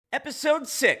Episode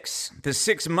 6, the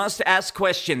 6 must-ask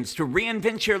questions to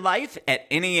reinvent your life at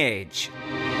any age.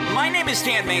 My name is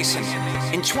Dan Mason.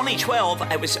 In 2012,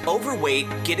 I was overweight,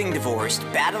 getting divorced,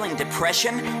 battling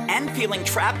depression, and feeling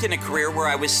trapped in a career where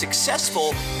I was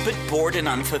successful but bored and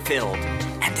unfulfilled.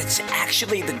 And it's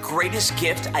actually the greatest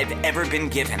gift I've ever been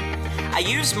given. I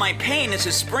used my pain as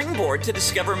a springboard to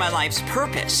discover my life's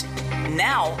purpose.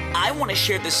 Now, I want to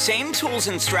share the same tools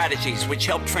and strategies which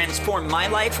help transform my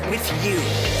life with you,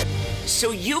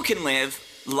 so you can live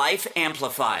Life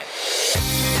Amplified.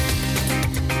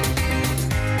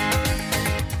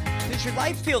 Does your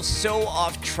life feel so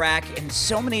off track in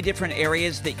so many different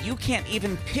areas that you can't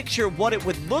even picture what it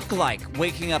would look like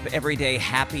waking up every day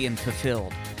happy and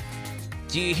fulfilled?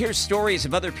 Do you hear stories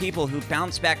of other people who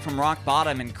bounced back from rock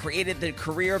bottom and created the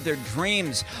career of their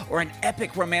dreams or an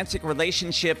epic romantic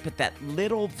relationship, but that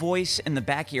little voice in the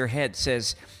back of your head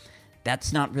says,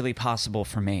 that's not really possible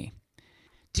for me?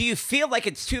 Do you feel like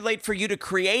it's too late for you to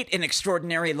create an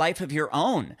extraordinary life of your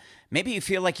own? Maybe you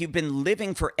feel like you've been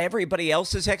living for everybody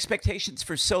else's expectations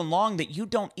for so long that you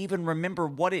don't even remember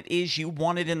what it is you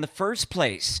wanted in the first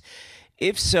place.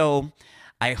 If so,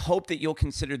 I hope that you'll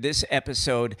consider this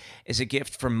episode as a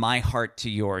gift from my heart to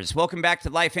yours. Welcome back to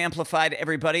Life Amplified,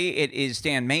 everybody. It is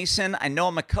Dan Mason. I know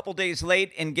I'm a couple days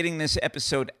late in getting this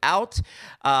episode out.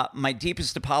 My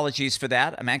deepest apologies for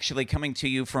that. I'm actually coming to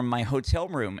you from my hotel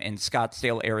room in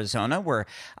Scottsdale, Arizona, where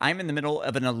I'm in the middle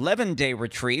of an 11-day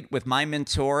retreat with my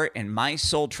mentor and my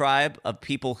soul tribe of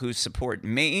people who support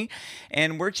me.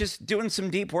 And we're just doing some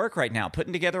deep work right now,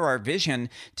 putting together our vision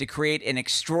to create an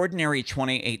extraordinary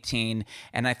 2018.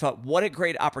 And I thought, what a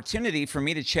great opportunity for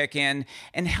me to check in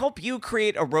and help you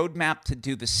create a roadmap to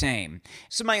do the same.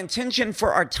 So my intention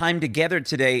for our time together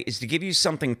today is to give you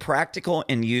something practical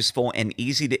and useful and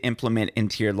easy to implement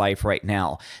into your life right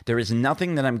now. There is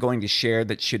nothing that I'm going to share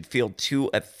that should feel too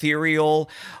ethereal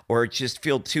or just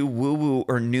feel too woo-woo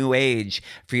or new age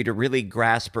for you to really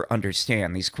grasp or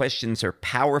understand. These questions are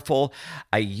powerful.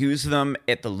 I use them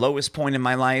at the lowest point in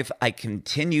my life. I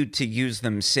continue to use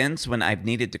them since when I've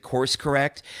needed to course correct.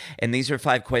 And these are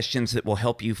 5 questions that will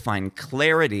help you find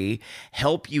clarity,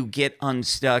 help you get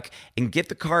unstuck, and get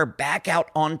the car back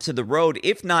out onto the road,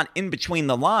 if not in between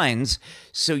the lines,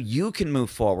 so you can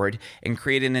move forward and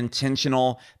create an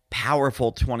intentional,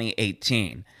 powerful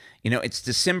 2018. You know, it's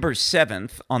December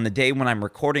 7th on the day when I'm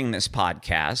recording this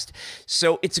podcast,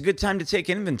 so it's a good time to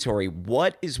take inventory.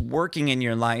 What is working in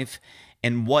your life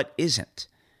and what isn't?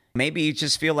 Maybe you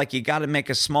just feel like you got to make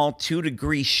a small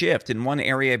 2-degree shift in one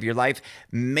area of your life.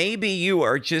 Maybe you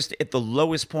are just at the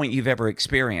lowest point you've ever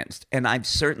experienced, and I've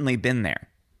certainly been there.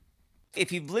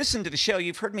 If you've listened to the show,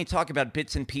 you've heard me talk about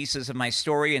bits and pieces of my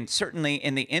story, and certainly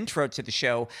in the intro to the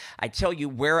show, I tell you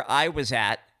where I was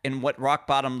at and what rock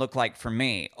bottom looked like for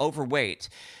me. Overweight,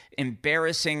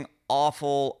 embarrassing,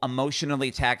 awful,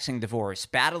 emotionally taxing divorce,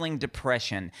 battling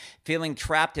depression, feeling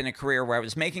trapped in a career where I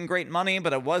was making great money,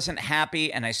 but I wasn't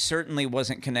happy, and I certainly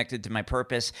wasn't connected to my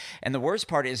purpose. And the worst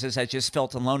part is I just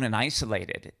felt alone and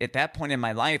isolated. At that point in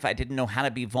my life, I didn't know how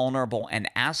to be vulnerable and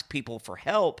ask people for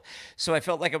help, so I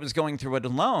felt like I was going through it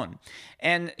alone.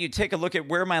 And you take a look at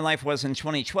where my life was in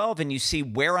 2012, and you see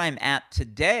where I'm at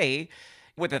today,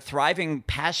 with a thriving,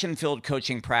 passion-filled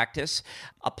coaching practice,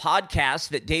 a podcast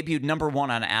that debuted #1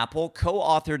 on Apple,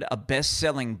 co-authored a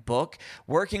best-selling book,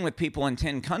 working with people in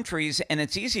 10 countries, and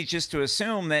it's easy just to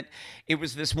assume that it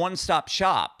was this one-stop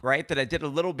shop, right? That I did a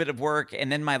little bit of work,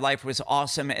 and then my life was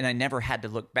awesome, and I never had to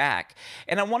look back.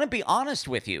 And I want to be honest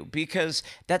with you, because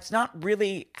that's not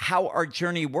really how our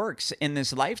journey works in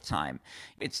this lifetime.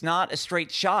 It's not a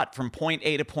straight shot from point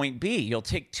A to point B. You'll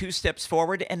take 2 steps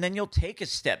forward, and then you'll take a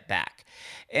step back.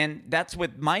 And that's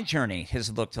what my journey has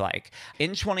looked like.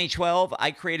 In 2012,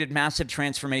 I created massive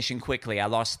transformation quickly. I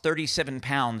lost 37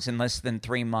 pounds in less than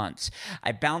 3 months.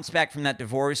 I bounced back from that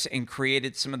divorce and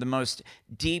created some of the most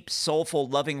deep, soulful,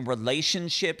 loving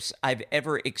relationships I've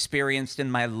ever experienced in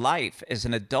my life as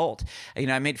an adult. You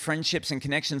know, I made friendships and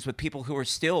connections with people who are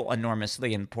still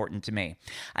enormously important to me.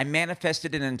 I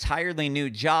manifested an entirely new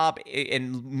job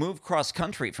and moved cross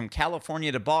country from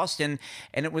California to Boston,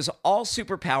 and it was all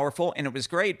super powerful and it was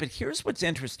great. But here's what's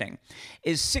interesting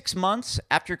is 6 months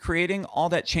after creating all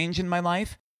that change in my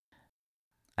life,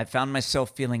 I found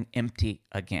myself feeling empty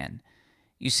again.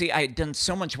 You see, I had done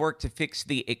so much work to fix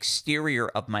the exterior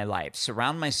of my life,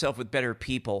 surround myself with better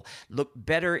people, look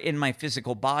better in my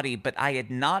physical body, but I had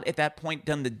not at that point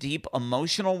done the deep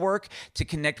emotional work to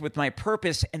connect with my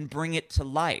purpose and bring it to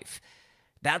life.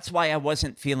 That's why I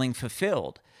wasn't feeling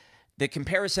fulfilled. The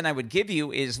comparison I would give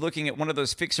you is looking at one of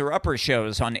those fixer-upper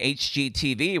shows on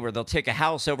HGTV where they'll take a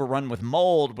house overrun with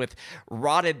mold, with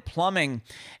rotted plumbing,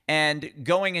 and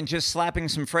going and just slapping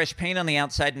some fresh paint on the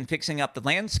outside and fixing up the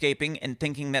landscaping and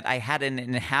thinking that I had an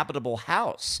inhabitable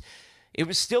house. It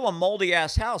was still a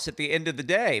moldy-ass house at the end of the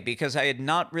day because I had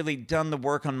not really done the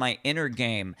work on my inner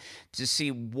game to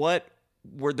see what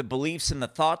were the beliefs and the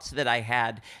thoughts that I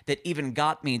had that even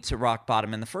got me to rock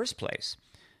bottom in the first place.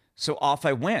 So off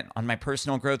I went on my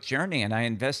personal growth journey, and I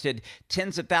invested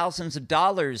tens of thousands of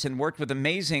dollars and worked with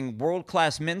amazing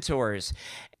world-class mentors.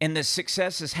 And the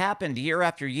success has happened year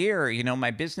after year. You know, my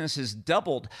business has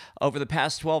doubled over the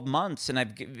past 12 months, and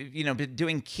I've, been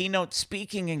doing keynote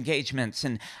speaking engagements,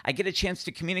 and I get a chance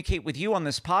to communicate with you on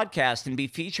this podcast and be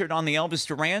featured on the Elvis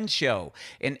Duran Show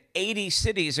in 80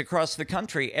 cities across the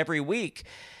country every week.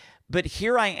 But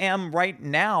here I am right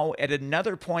now at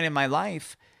another point in my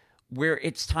life where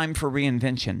it's time for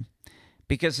reinvention.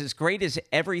 Because as great as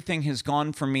everything has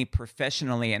gone for me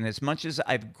professionally, and as much as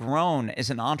I've grown as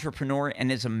an entrepreneur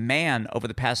and as a man over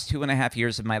the past 2.5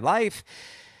 years of my life,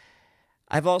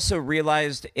 I've also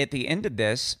realized at the end of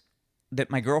this that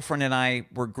my girlfriend and I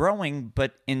were growing,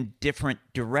 but in different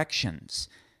directions.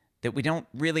 That we don't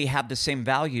really have the same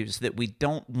values, that we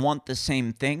don't want the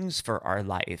same things for our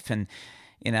life. And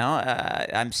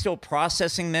I'm still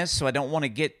processing this, so I don't want to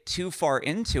get too far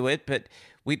into it, but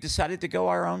we've decided to go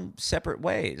our own separate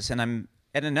ways. And I'm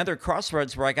at another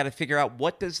crossroads where I got to figure out,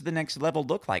 what does the next level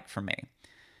look like for me?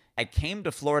 I came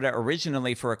to Florida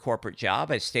originally for a corporate job.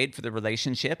 I stayed for the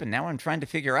relationship, and now I'm trying to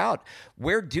figure out,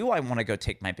 where do I want to go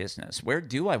take my business? Where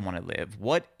do I want to live?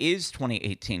 What is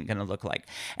 2018 going to look like?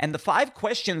 And the 5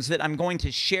 questions that I'm going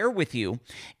to share with you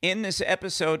in this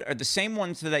episode are the same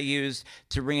ones that I used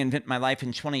to reinvent my life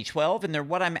in 2012, and they're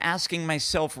what I'm asking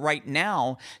myself right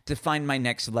now to find my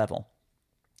next level.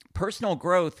 Personal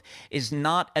growth is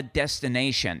not a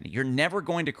destination. You're never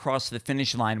going to cross the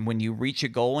finish line when you reach a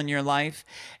goal in your life.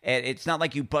 It's not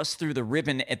like you bust through the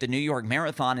ribbon at the New York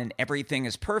Marathon and everything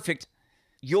is perfect.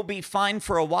 You'll be fine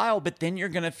for a while, but then you're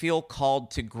going to feel called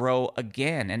to grow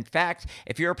again. In fact,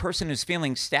 if you're a person who's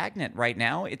feeling stagnant right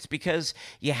now, it's because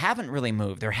you haven't really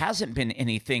moved. There hasn't been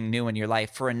anything new in your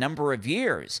life for a number of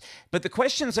years. But the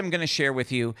questions I'm going to share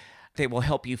with you, they will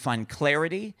help you find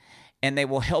clarity, and they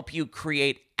will help you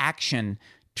create action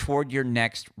toward your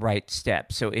next right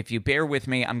step. So if you bear with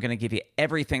me, I'm going to give you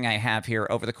everything I have here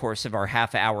over the course of our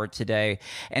half hour today.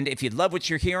 And if you love what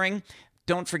you're hearing,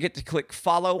 don't forget to click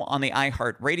follow on the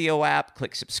iHeartRadio app,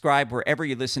 click subscribe wherever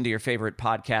you listen to your favorite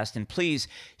podcast, and please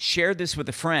share this with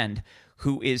a friend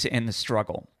who is in the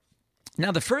struggle.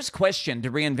 Now, the first question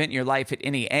to reinvent your life at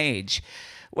any age,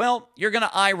 well, you're going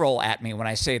to eye roll at me when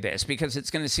I say this because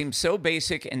it's going to seem so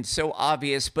basic and so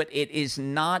obvious, but it is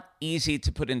not easy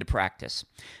to put into practice.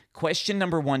 Question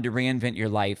number 1 to reinvent your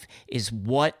life is,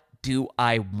 what do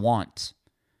I want?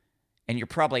 And you're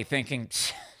probably thinking,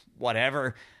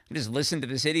 whatever, just listen to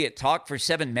this idiot talk for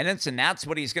 7 minutes and that's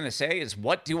what he's going to say is,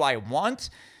 what do I want?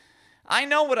 I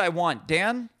know what I want,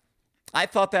 Dan. I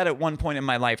thought that at one point in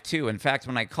my life too. In fact,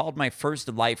 when I called my first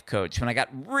life coach, when I got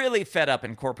really fed up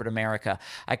in corporate America,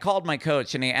 I called my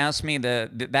coach and he asked me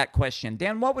that question,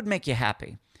 Dan, what would make you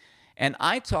happy? And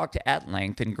I talked at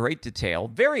length in great detail,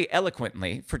 very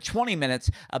eloquently, for 20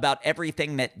 minutes about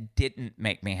everything that didn't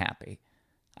make me happy.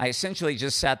 I essentially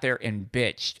just sat there and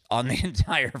bitched on the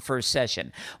entire first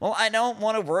session. Well, I don't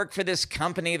want to work for this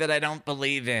company that I don't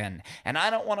believe in, and I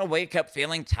don't want to wake up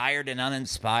feeling tired and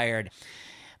uninspired.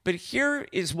 But here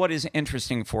is what is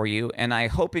interesting for you, and I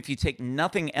hope if you take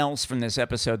nothing else from this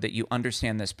episode that you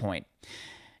understand this point.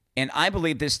 And I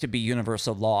believe this to be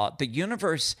universal law. The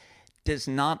universe does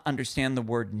not understand the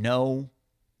word no,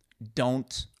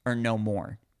 don't, or no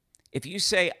more. If you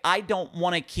say, I don't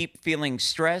want to keep feeling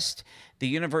stressed, the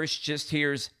universe just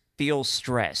hears feel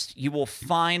stressed. You will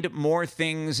find more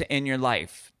things in your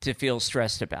life to feel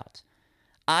stressed about.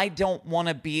 I don't want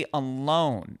to be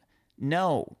alone.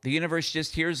 No, the universe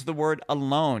just hears the word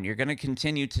alone. You're going to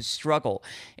continue to struggle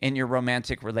in your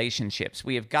romantic relationships.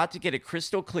 We have got to get a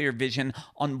crystal clear vision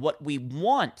on what we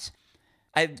want.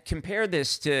 I compare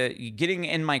this to getting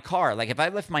in my car. Like if I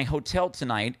left my hotel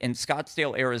tonight in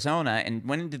Scottsdale, Arizona, and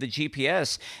went into the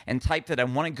GPS and typed that I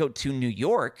want to go to New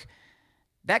York,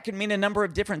 that could mean a number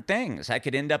of different things. I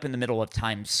could end up in the middle of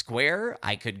Times Square.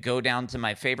 I could go down to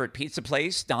my favorite pizza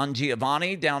place, Don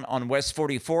Giovanni, down on West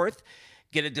 44th,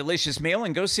 get a delicious meal,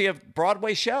 and go see a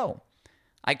Broadway show.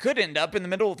 I could end up in the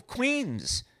middle of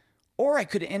Queens, or I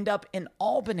could end up in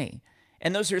Albany.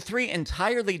 And those are three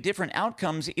entirely different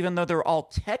outcomes, even though they're all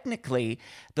technically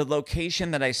the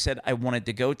location that I said I wanted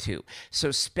to go to. So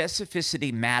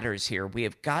specificity matters here. We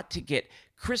have got to get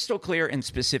crystal clear and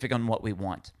specific on what we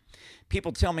want.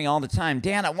 People tell me all the time,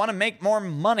 Dan, I want to make more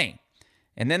money.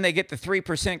 And then they get the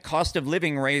 3% cost of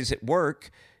living raise at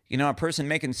work. You know, a person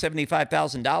making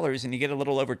 $75,000 and you get a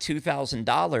little over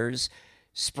 $2,000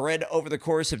 spread over the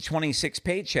course of 26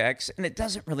 paychecks, and it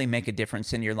doesn't really make a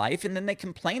difference in your life, and then they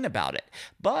complain about it.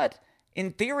 But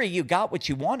in theory, you got what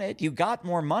you wanted. You got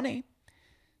more money.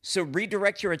 So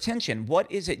redirect your attention.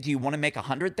 What is it? Do you want to make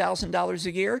 $100,000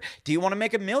 a year? Do you want to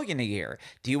make $1 million a year?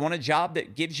 Do you want a job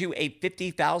that gives you a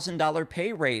 $50,000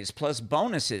 pay raise plus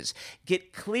bonuses?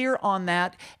 Get clear on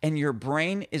that, and your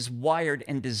brain is wired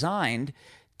and designed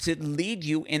to lead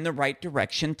you in the right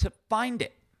direction to find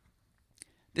it.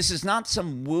 This is not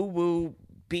some woo-woo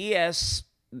BS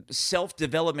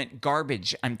self-development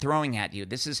garbage I'm throwing at you.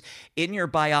 This is in your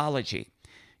biology.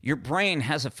 Your brain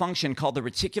has a function called the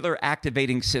reticular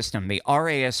activating system, the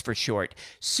RAS for short.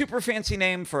 Super fancy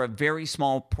name for a very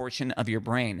small portion of your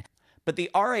brain. But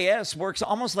the RAS works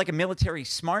almost like a military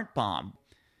smart bomb.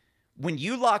 When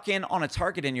you lock in on a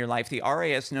target in your life, the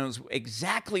RAS knows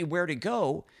exactly where to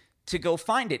go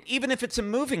find it, even if it's a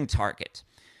moving target.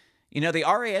 You know, the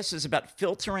RAS is about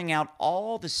filtering out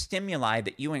all the stimuli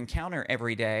that you encounter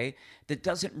every day that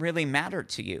doesn't really matter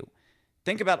to you.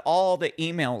 Think about all the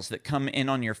emails that come in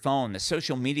on your phone, the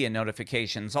social media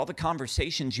notifications, all the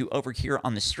conversations you overhear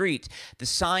on the street, the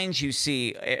signs you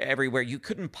see everywhere. You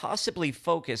couldn't possibly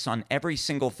focus on every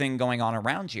single thing going on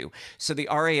around you. So the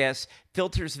RAS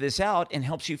filters this out and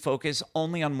helps you focus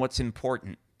only on what's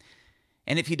important.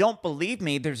 And if you don't believe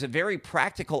me, there's a very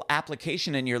practical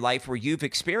application in your life where you've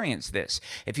experienced this.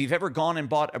 If you've ever gone and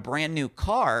bought a brand new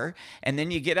car, and then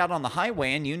you get out on the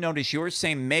highway and you notice your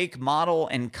same make, model,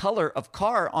 and color of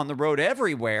car on the road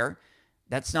everywhere,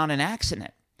 that's not an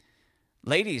accident.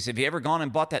 Ladies, have you ever gone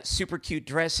and bought that super cute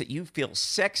dress that you feel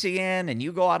sexy in, and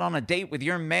you go out on a date with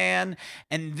your man,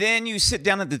 and then you sit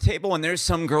down at the table and there's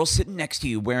some girl sitting next to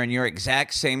you wearing your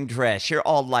exact same dress? You're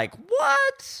all like,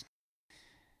 what?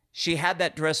 She had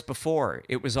that dress before.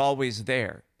 It was always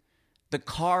there. The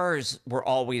cars were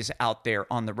always out there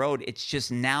on the road. It's just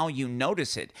now you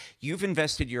notice it. You've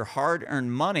invested your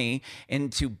hard-earned money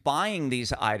into buying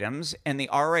these items, and the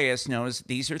RAS knows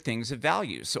these are things of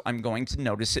value, so I'm going to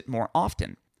notice it more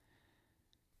often.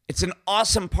 It's an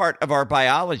awesome part of our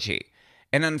biology.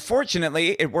 And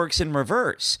unfortunately, it works in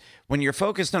reverse. When you're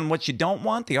focused on what you don't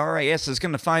want, the RAS is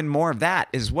going to find more of that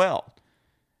as well.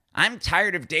 I'm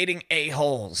tired of dating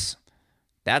a-holes.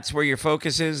 That's where your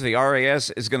focus is. The RAS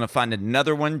is going to find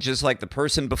another one just like the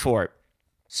person before it.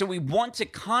 So we want to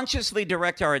consciously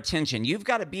direct our attention. You've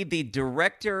got to be the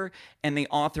director and the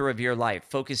author of your life,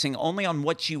 focusing only on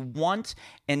what you want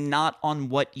and not on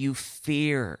what you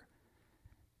fear.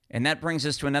 And that brings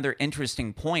us to another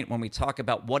interesting point when we talk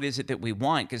about what is it that we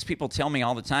want, because people tell me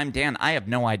all the time, Dan, I have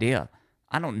no idea.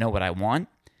 I don't know what I want.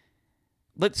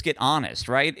 Let's get honest,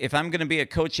 right? If I'm going to be a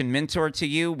coach and mentor to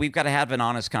you, we've got to have an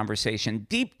honest conversation.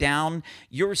 Deep down,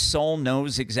 your soul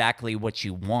knows exactly what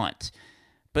you want.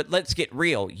 But let's get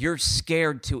real. You're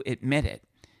scared to admit it.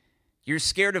 You're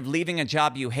scared of leaving a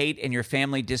job you hate and your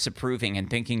family disapproving and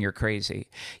thinking you're crazy.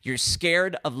 You're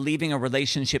scared of leaving a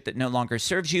relationship that no longer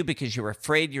serves you because you're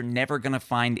afraid you're never going to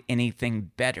find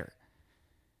anything better.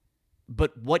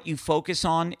 But what you focus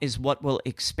on is what will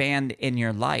expand in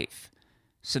your life.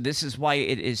 So this is why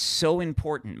it is so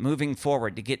important moving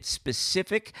forward to get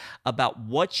specific about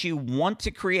what you want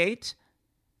to create.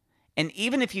 And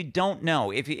even if you don't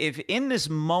know, if in this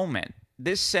moment,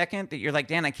 this second that you're like,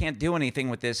 Dan, I can't do anything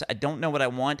with this, I don't know what I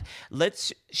want,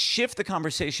 let's shift the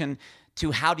conversation to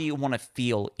how do you want to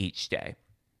feel each day?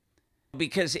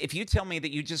 Because if you tell me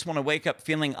that you just want to wake up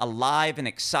feeling alive and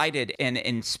excited and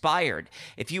inspired,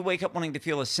 if you wake up wanting to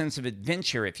feel a sense of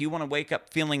adventure, if you want to wake up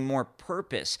feeling more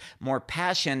purpose, more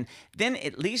passion, then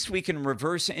at least we can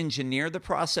reverse engineer the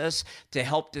process to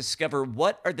help discover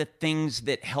what are the things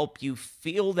that help you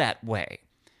feel that way.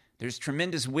 There's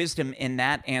tremendous wisdom in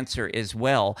that answer as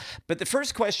well. But the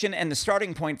first question and the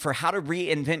starting point for how to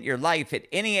reinvent your life at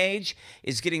any age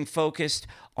is getting focused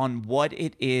on what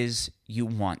it is you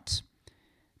want.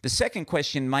 The second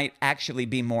question might actually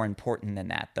be more important than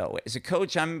that, though. As a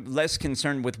coach, I'm less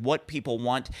concerned with what people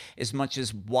want as much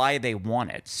as why they want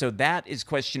it. So that is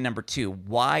question number 2.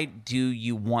 Why do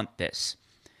you want this?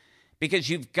 Because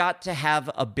you've got to have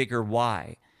a bigger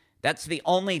why. That's the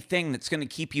only thing that's going to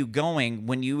keep you going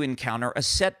when you encounter a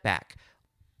setback.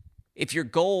 If your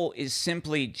goal is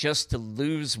simply just to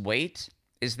lose weight,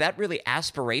 Is that really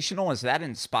aspirational? Is that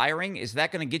inspiring? Is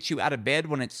that going to get you out of bed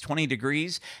when it's 20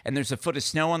 degrees and there's a foot of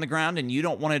snow on the ground and you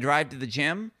don't want to drive to the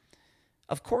gym?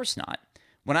 Of course not.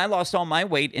 When I lost all my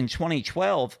weight in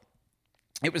 2012,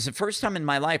 it was the first time in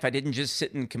my life I didn't just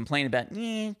sit and complain about,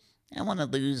 I want to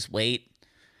lose weight.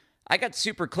 I got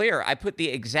super clear. I put the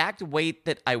exact weight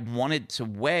that I wanted to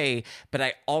weigh, but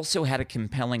I also had a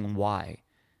compelling why.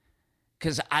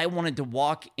 Because I wanted to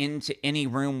walk into any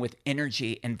room with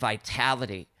energy and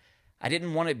vitality. I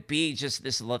didn't want to be just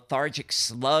this lethargic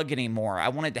slug anymore. I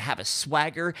wanted to have a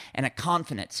swagger and a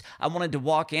confidence. I wanted to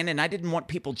walk in, and I didn't want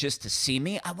people just to see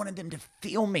me. I wanted them to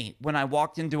feel me when I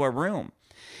walked into a room.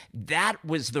 That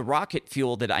was the rocket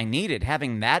fuel that I needed.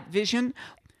 Having that vision,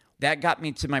 that got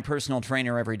me to my personal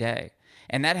trainer every day.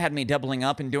 And that had me doubling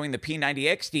up and doing the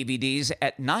P90X DVDs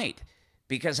at night,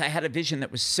 because I had a vision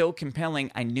that was so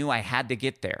compelling, I knew I had to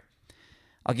get there.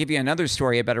 I'll give you another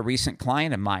story about a recent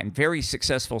client of mine, very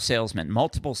successful salesman,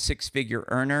 multiple six-figure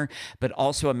earner, but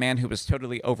also a man who was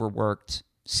totally overworked,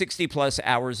 60-plus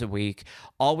hours a week,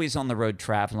 always on the road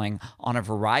traveling, on a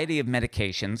variety of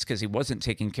medications because he wasn't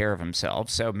taking care of himself.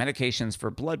 So medications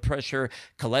for blood pressure,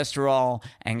 cholesterol,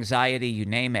 anxiety, you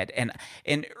name it.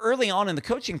 And early on in the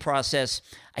coaching process,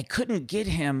 I couldn't get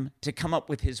him to come up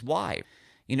with his why.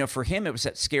 For him, it was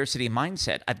that scarcity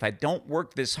mindset. If I don't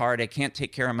work this hard, I can't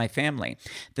take care of my family.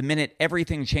 The minute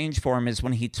everything changed for him is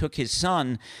when he took his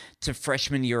son to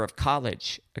freshman year of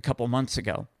college a couple months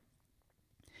ago.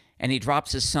 And he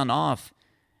drops his son off,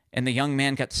 and the young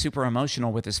man got super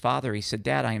emotional with his father. He said,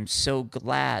 "Dad, I am so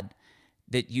glad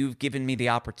that you've given me the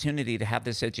opportunity to have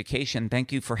this education.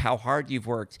 Thank you for how hard you've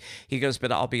worked." He goes,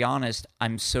 "But I'll be honest,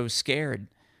 I'm so scared.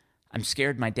 I'm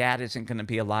scared my dad isn't going to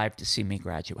be alive to see me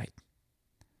graduate."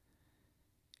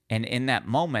 And in that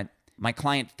moment, my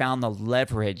client found the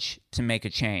leverage to make a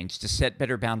change, to set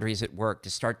better boundaries at work, to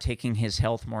start taking his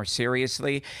health more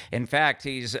seriously. In fact,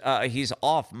 he's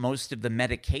off most of the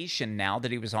medication now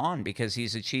that he was on because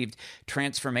he's achieved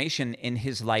transformation in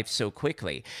his life so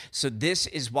quickly. So this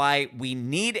is why we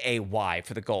need a why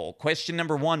for the goal. Question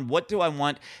number 1, what do I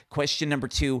want? Question number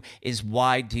 2 is,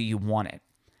 why do you want it?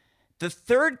 The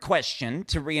third question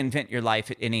to reinvent your life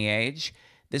at any age,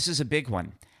 this is a big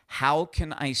one. How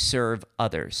can I serve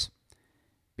others?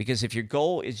 Because if your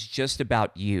goal is just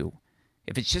about you,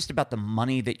 if it's just about the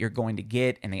money that you're going to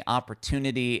get and the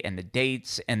opportunity and the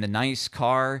dates and the nice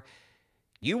car,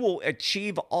 you will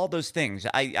achieve all those things.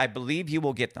 I believe you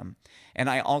will get them. And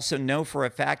I also know for a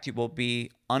fact you will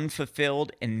be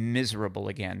unfulfilled and miserable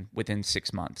again within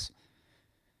 6 months.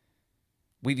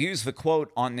 We've used the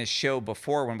quote on this show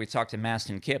before when we talked to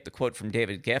Mastin Kipp, the quote from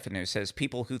David Geffen, who says,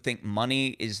 people who think money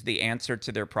is the answer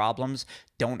to their problems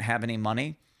don't have any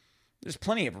money. There's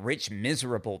plenty of rich,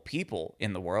 miserable people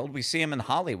in the world. We see them in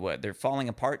Hollywood. They're falling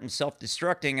apart and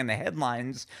self-destructing in the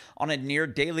headlines on a near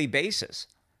daily basis.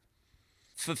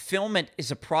 Fulfillment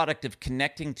is a product of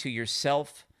connecting to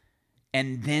yourself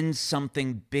and then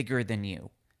something bigger than you.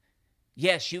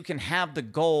 Yes, you can have the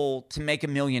goal to make $1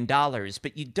 million,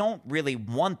 but you don't really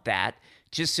want that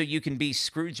just so you can be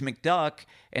Scrooge McDuck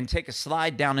and take a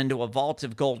slide down into a vault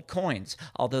of gold coins,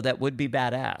 although that would be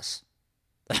badass.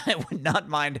 I would not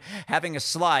mind having a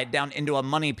slide down into a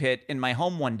money pit in my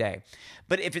home one day.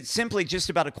 But if it's simply just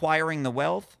about acquiring the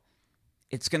wealth,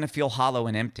 it's going to feel hollow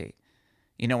and empty.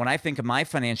 When I think of my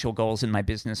financial goals in my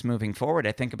business moving forward,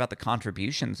 I think about the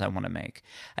contributions I want to make.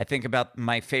 I think about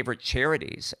my favorite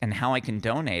charities and how I can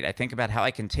donate. I think about how I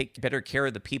can take better care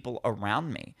of the people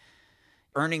around me.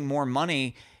 Earning more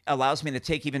money allows me to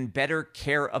take even better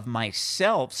care of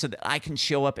myself so that I can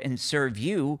show up and serve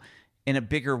you in a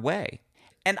bigger way.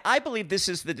 And I believe this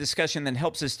is the discussion that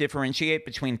helps us differentiate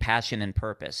between passion and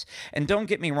purpose. And don't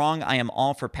get me wrong, I am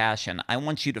all for passion. I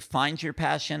want you to find your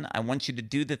passion. I want you to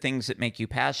do the things that make you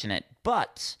passionate.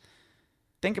 But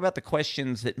think about the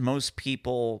questions that most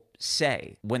people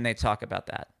say when they talk about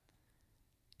that.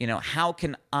 How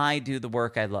can I do the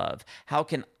work I love? How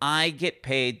can I get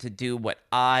paid to do what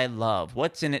I love?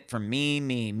 What's in it for me,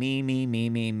 me, me, me, me,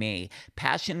 me, me?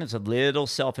 Passion is a little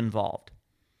self-involved.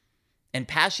 And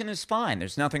passion is fine.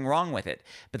 There's nothing wrong with it.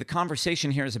 But the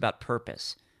conversation here is about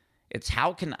purpose. It's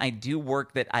how can I do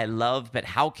work that I love, but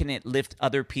how can it lift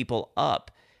other people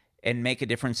up and make a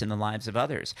difference in the lives of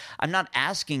others? I'm not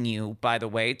asking you, by the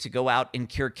way, to go out and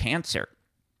cure cancer.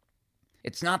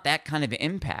 It's not that kind of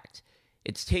impact.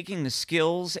 It's taking the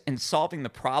skills and solving the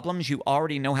problems you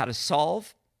already know how to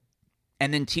solve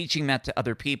and then teaching that to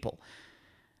other people.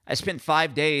 I spent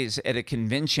 5 days at a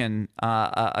convention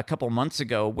a couple months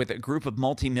ago with a group of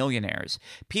multimillionaires,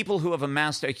 people who have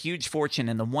amassed a huge fortune,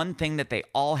 and the one thing that they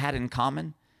all had in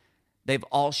common, They've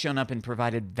all shown up and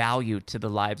provided value to the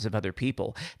lives of other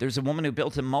people. There's a woman who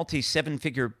built a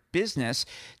multi-seven-figure business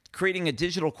creating a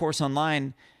digital course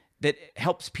online that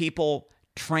helps people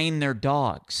train their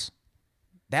dogs.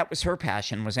 That was her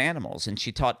passion, was animals, and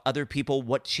she taught other people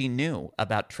what she knew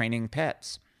about training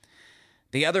pets.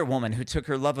 The other woman who took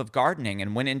her love of gardening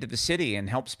and went into the city and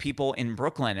helps people in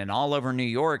Brooklyn and all over New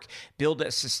York build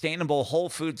a sustainable Whole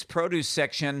Foods produce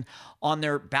section on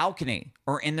their balcony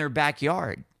or in their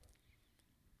backyard.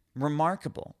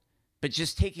 Remarkable. But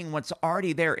just taking what's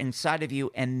already there inside of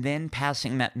you and then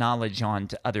passing that knowledge on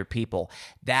to other people.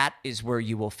 That is where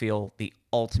you will feel the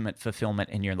ultimate fulfillment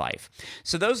in your life.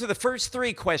 So those are the first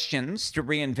 3 questions to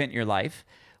reinvent your life.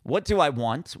 What do I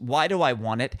want? Why do I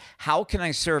want it? How can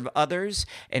I serve others?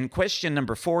 And question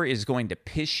number 4 is going to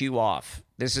piss you off.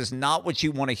 This is not what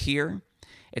you want to hear.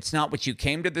 It's not what you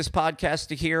came to this podcast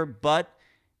to hear, but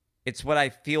it's what I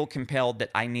feel compelled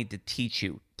that I need to teach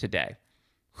you today.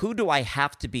 Who do I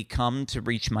have to become to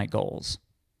reach my goals?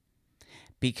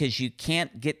 Because you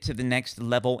can't get to the next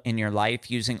level in your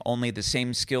life using only the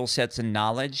same skill sets and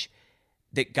knowledge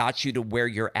that got you to where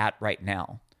you're at right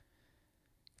now.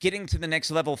 Getting to the next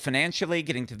level financially,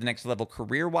 getting to the next level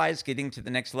career-wise, getting to the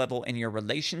next level in your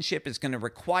relationship is going to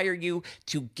require you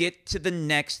to get to the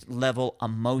next level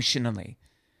emotionally.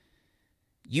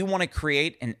 You want to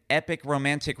create an epic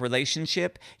romantic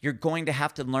relationship, you're going to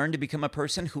have to learn to become a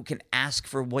person who can ask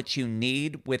for what you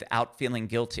need without feeling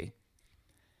guilty.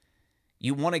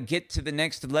 You want to get to the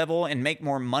next level and make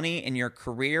more money in your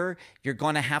career, you're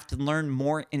going to have to learn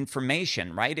more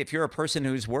information, right? If you're a person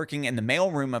who's working in the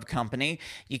mailroom of a company,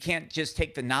 you can't just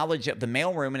take the knowledge of the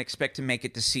mailroom and expect to make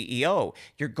it to CEO.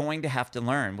 You're going to have to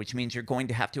learn, which means you're going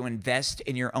to have to invest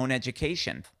in your own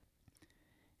education.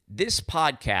 This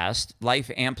podcast, Life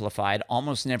Amplified,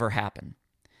 almost never happened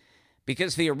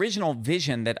because the original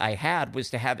vision that I had was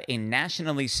to have a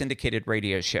nationally syndicated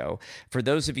radio show. For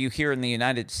those of you here in the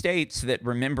United States that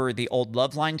remember the old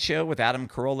Loveline show with Adam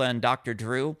Carolla and Dr.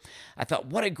 Drew, I thought,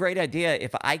 what a great idea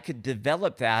if I could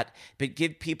develop that, but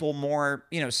give people more,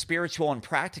 spiritual and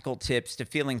practical tips to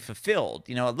feeling fulfilled,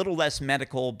 a little less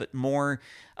medical, but more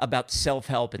about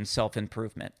self-help and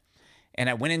self-improvement. And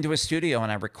I went into a studio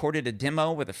and I recorded a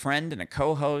demo with a friend and a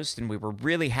co-host, and we were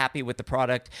really happy with the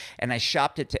product. And I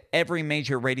shopped it to every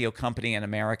major radio company in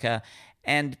America,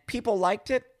 and people liked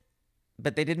it,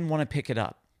 but they didn't want to pick it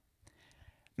up.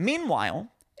 Meanwhile,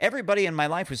 everybody in my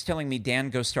life was telling me, Dan,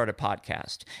 go start a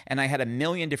podcast. And I had a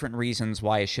million different reasons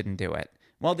why I shouldn't do it.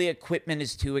 Well, the equipment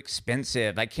is too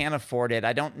expensive. I can't afford it.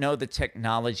 I don't know the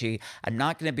technology. I'm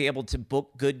not going to be able to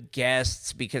book good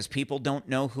guests because people don't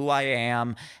know who I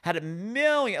am. Had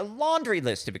a laundry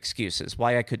list of excuses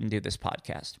why I couldn't do this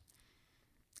podcast.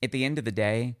 At the end of the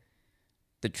day,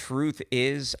 the truth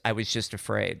is I was just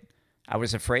afraid. I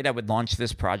was afraid I would launch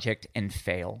this project and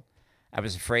fail. I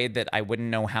was afraid that I wouldn't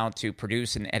know how to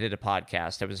produce and edit a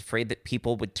podcast. I was afraid that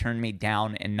people would turn me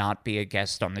down and not be a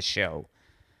guest on the show.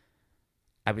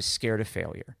 I was scared of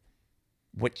failure.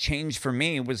 What changed for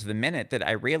me was the minute that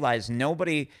I realized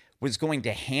nobody was going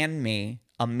to hand me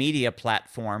a media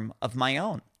platform of my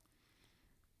own.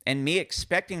 And me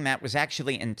expecting that was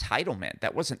actually entitlement.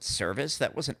 That wasn't service.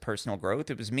 That wasn't personal growth.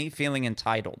 It was me feeling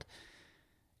entitled.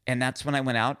 And that's when I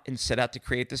went out and set out to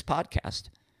create this podcast.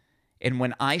 And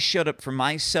when I showed up for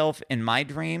myself in my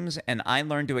dreams and I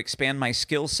learned to expand my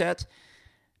skill set,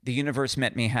 the universe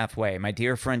met me halfway. My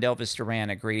dear friend Elvis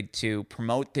Duran agreed to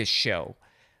promote this show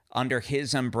under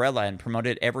his umbrella and promote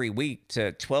it every week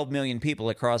to 12 million people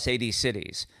across 80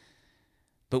 cities.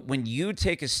 But when you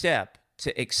take a step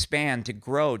to expand, to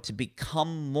grow, to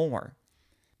become more,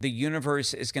 the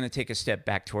universe is going to take a step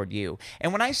back toward you.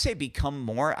 And when I say become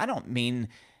more, I don't mean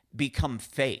become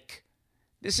fake.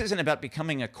 This isn't about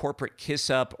becoming a corporate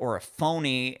kiss-up or a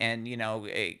phony and,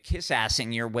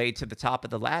 kiss-assing your way to the top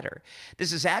of the ladder.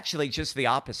 This is actually just the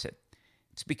opposite.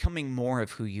 It's becoming more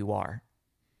of who you are.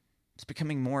 It's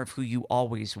becoming more of who you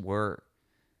always were.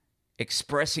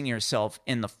 Expressing yourself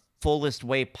in the fullest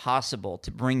way possible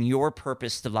to bring your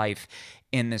purpose to life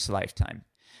in this lifetime.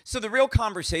 So the real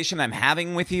conversation I'm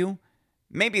having with you,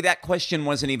 maybe that question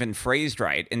wasn't even phrased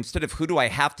right. Instead of who do I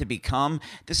have to become,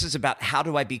 this is about how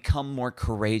do I become more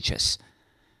courageous?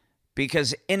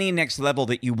 Because any next level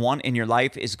that you want in your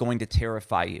life is going to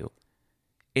terrify you.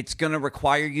 It's going to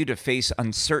require you to face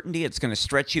uncertainty. It's going to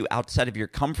stretch you outside of your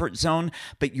comfort zone.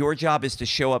 But your job is to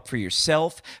show up for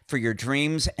yourself, for your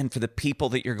dreams, and for the people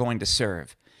that you're going to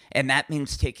serve. And that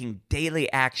means taking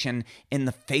daily action in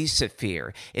the face of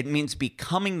fear. It means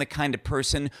becoming the kind of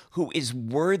person who is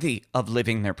worthy of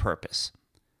living their purpose.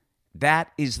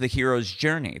 That is the hero's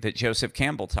journey that Joseph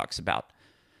Campbell talks about.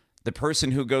 The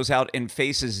person who goes out and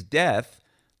faces death,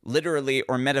 literally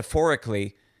or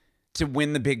metaphorically, to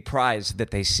win the big prize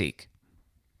that they seek.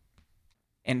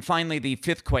 And finally, the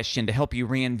fifth question to help you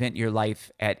reinvent your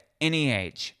life at any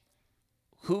age.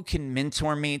 Who can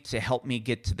mentor me to help me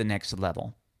get to the next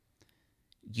level?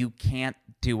 You can't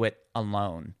do it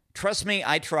alone. Trust me,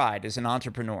 I tried as an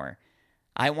entrepreneur.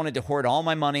 I wanted to hoard all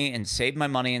my money and save my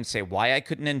money and say why I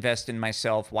couldn't invest in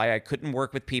myself, why I couldn't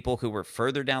work with people who were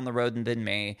further down the road than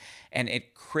me, and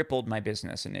it crippled my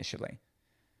business initially.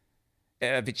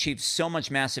 I've achieved so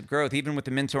much massive growth, even with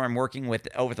the mentor I'm working with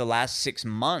over the last 6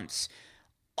 months.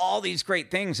 All these great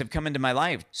things have come into my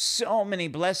life. So many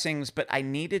blessings, but I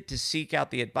needed to seek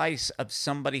out the advice of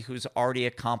somebody who's already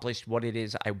accomplished what it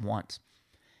is I want.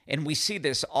 And we see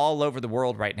this all over the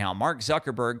world right now. Mark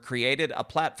Zuckerberg created a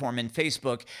platform in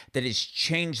Facebook that has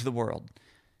changed the world.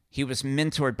 He was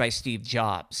mentored by Steve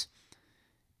Jobs.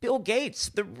 Bill Gates,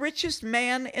 the richest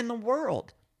man in the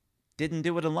world, didn't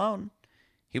do it alone.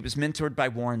 He was mentored by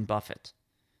Warren Buffett.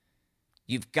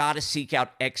 You've got to seek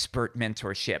out expert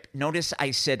mentorship. Notice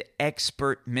I said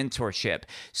expert mentorship.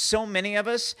 So many of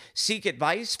us seek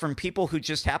advice from people who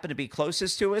just happen to be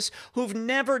closest to us, who've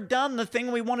never done the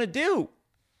thing we want to do.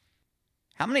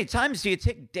 How many times do you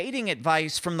take dating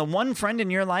advice from the one friend in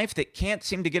your life that can't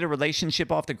seem to get a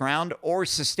relationship off the ground or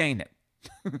sustain it?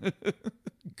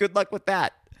 Good luck with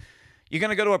that. You're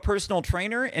going to go to a personal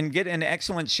trainer and get in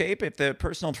excellent shape if the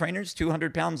personal trainer's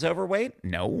 200 pounds overweight?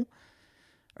 No.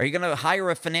 Are you going to hire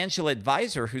a financial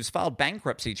advisor who's filed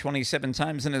bankruptcy 27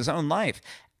 times in his own life?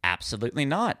 Absolutely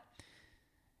not.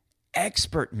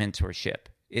 Expert mentorship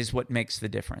is what makes the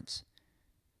difference.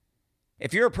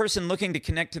 If you're a person looking to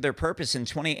connect to their purpose in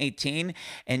 2018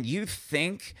 and you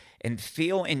think and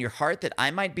feel in your heart that I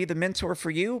might be the mentor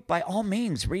for you, by all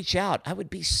means, reach out. I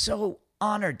would be so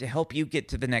honored to help you get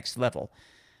to the next level.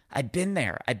 I've been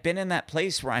there. I've been in that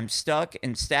place where I'm stuck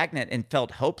and stagnant and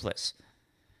felt hopeless.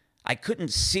 I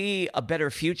couldn't see a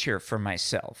better future for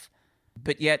myself,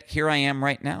 but yet here I am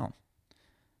right now.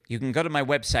 You can go to my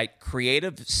website,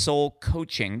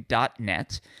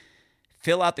 creativesoulcoaching.net.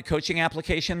 Fill out the coaching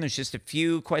application. There's just a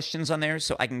few questions on there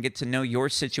so I can get to know your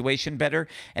situation better,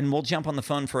 and we'll jump on the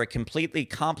phone for a completely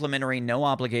complimentary, no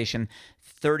obligation,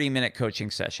 30-minute coaching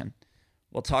session.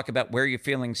 We'll talk about where you're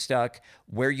feeling stuck,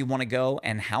 where you want to go,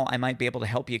 and how I might be able to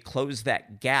help you close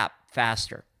that gap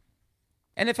faster.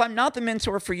 And if I'm not the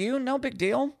mentor for you, no big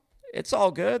deal. It's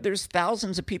all good. There's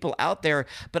thousands of people out there,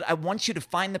 but I want you to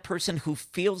find the person who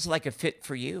feels like a fit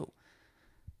for you.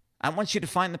 I want you to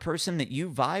find the person that you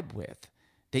vibe with,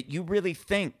 that you really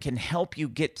think can help you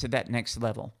get to that next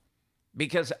level.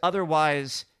 Because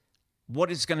otherwise, what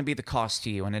is going to be the cost to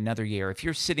you in another year? If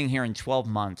you're sitting here in 12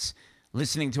 months,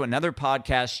 listening to another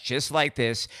podcast just like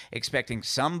this, expecting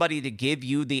somebody to give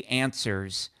you the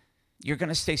answers, you're going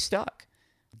to stay stuck.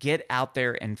 Get out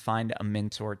there and find a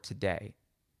mentor today.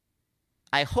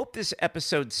 I hope this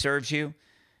episode serves you.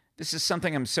 This is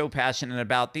something I'm so passionate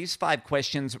about. These 5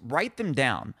 questions, write them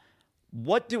down.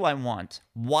 What do I want?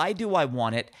 Why do I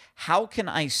want it? How can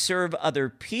I serve other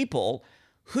people?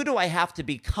 Who do I have to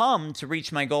become to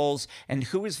reach my goals? And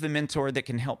who is the mentor that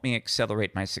can help me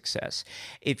accelerate my success?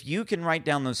 If you can write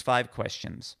down those 5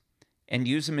 questions and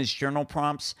use them as journal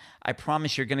prompts, I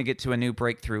promise you're going to get to a new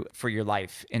breakthrough for your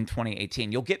life in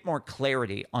 2018. You'll get more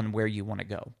clarity on where you want to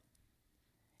go.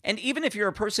 And even if you're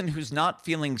a person who's not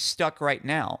feeling stuck right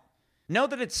now, know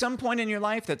that at some point in your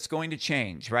life that's going to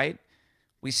change, right?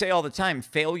 We say all the time,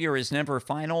 failure is never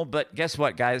final, but guess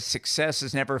what, guys? Success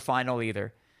is never final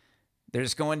either.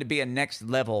 There's going to be a next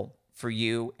level for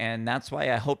you, and that's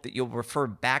why I hope that you'll refer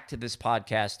back to this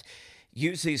podcast,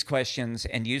 use these questions,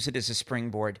 and use it as a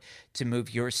springboard to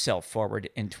move yourself forward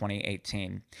in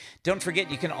 2018. Don't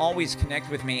forget, you can always connect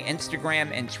with me,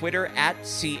 Instagram and Twitter at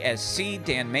CSC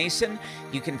Dan Mason.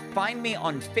 You can find me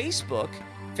on Facebook,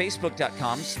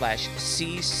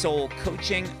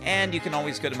 facebook.com/csoulcoaching, and you can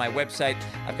always go to my website.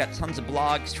 I've got tons of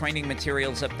blogs, training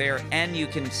materials up there, and you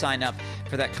can sign up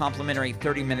for that complimentary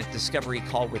 30-minute discovery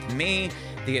call with me.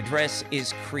 The address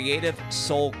is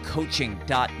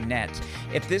creativesoulcoaching.net.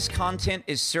 If this content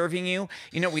is serving you,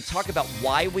 we talk about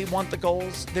why we want the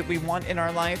goals that we want in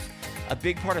our life. A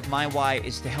big part of my why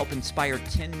is to help inspire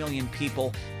 10 million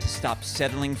people to stop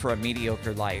settling for a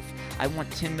mediocre life. I want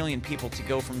 10 million people to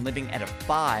go from living at a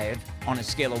 5 on a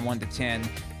scale of 1 to 10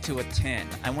 to a 10.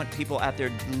 I want people out there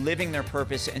living their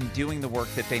purpose and doing the work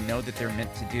that they know that they're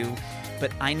meant to do,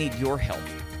 but I need your help.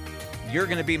 You're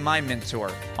going to be my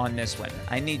mentor on this one.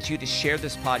 I need you to share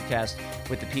this podcast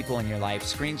with the people in your life.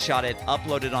 Screenshot it,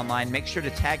 upload it online. Make sure to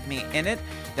tag me in it.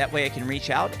 That way I can reach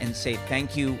out and say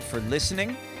thank you for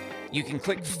listening. You can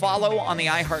click follow on the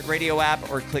iHeartRadio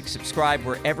app or click subscribe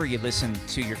wherever you listen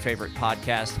to your favorite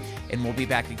podcast. And we'll be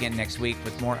back again next week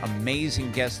with more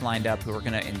amazing guests lined up who are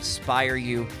going to inspire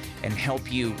you and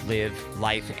help you live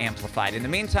life amplified. In the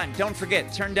meantime, don't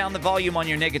forget, turn down the volume on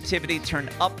your negativity, turn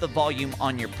up the volume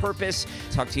on your purpose.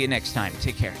 Talk to you next time.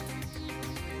 Take care.